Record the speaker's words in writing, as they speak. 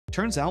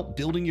Turns out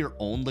building your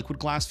own liquid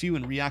glass view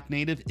in React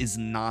Native is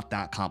not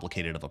that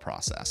complicated of a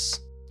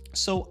process.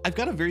 So I've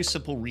got a very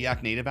simple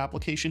React Native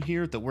application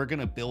here that we're going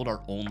to build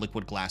our own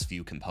liquid glass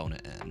view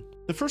component in.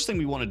 The first thing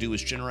we want to do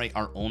is generate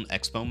our own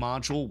Expo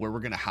module where we're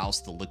going to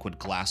house the liquid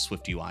glass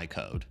SwiftUI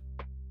code.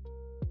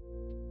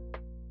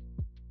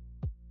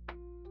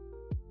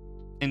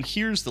 And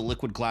here's the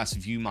liquid glass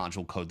view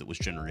module code that was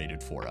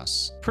generated for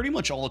us. Pretty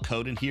much all the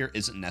code in here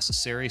isn't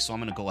necessary, so I'm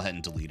going to go ahead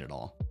and delete it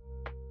all.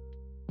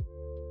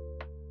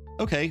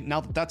 Okay, now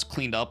that that's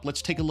cleaned up,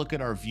 let's take a look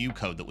at our view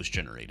code that was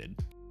generated.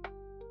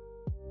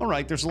 All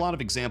right, there's a lot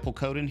of example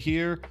code in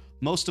here,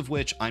 most of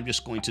which I'm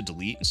just going to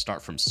delete and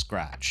start from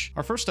scratch.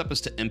 Our first step is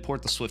to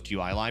import the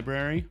SwiftUI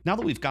library. Now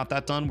that we've got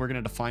that done, we're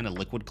going to define a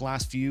liquid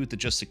glass view that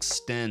just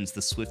extends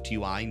the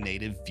SwiftUI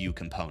native view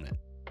component.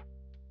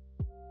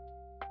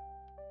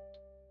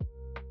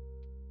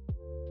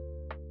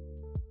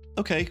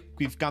 Okay,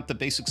 we've got the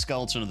basic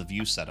skeleton of the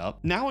view set up.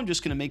 Now I'm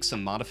just going to make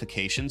some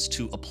modifications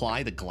to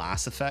apply the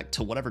glass effect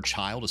to whatever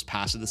child is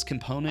passed to this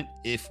component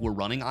if we're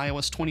running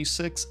iOS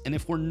 26, and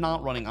if we're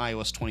not running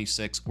iOS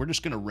 26, we're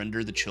just going to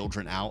render the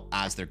children out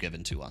as they're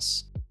given to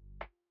us.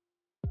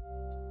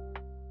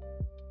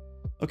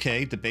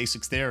 Okay, the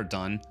basics there are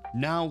done.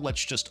 Now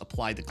let's just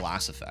apply the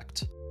glass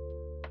effect.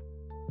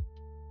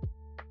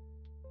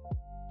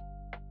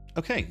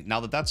 Okay, now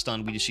that that's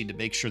done, we just need to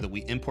make sure that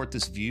we import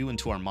this view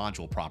into our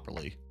module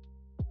properly.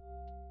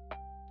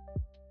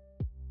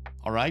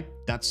 All right,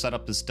 that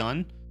setup is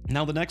done.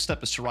 Now the next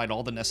step is to write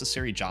all the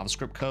necessary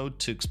JavaScript code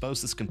to expose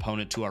this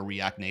component to our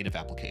React Native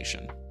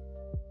application.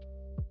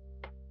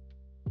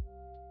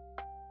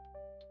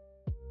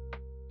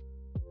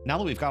 Now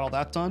that we've got all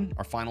that done,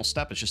 our final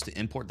step is just to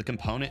import the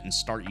component and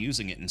start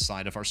using it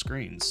inside of our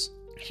screens.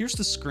 Here's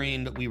the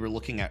screen that we were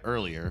looking at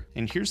earlier,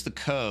 and here's the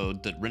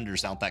code that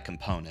renders out that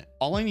component.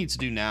 All I need to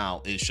do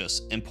now is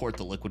just import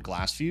the liquid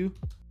glass view,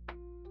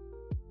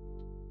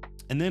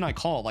 and then I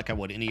call it like I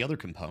would any other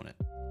component.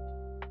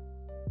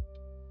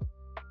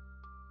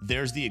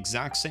 There's the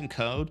exact same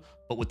code,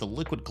 but with the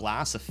liquid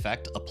glass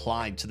effect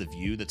applied to the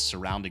view that's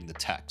surrounding the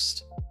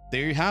text.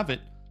 There you have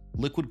it,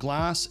 liquid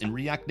glass in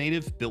React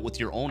Native built with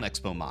your own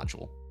Expo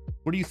module.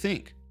 What do you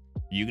think?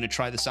 Are you going to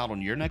try this out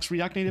on your next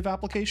React Native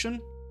application?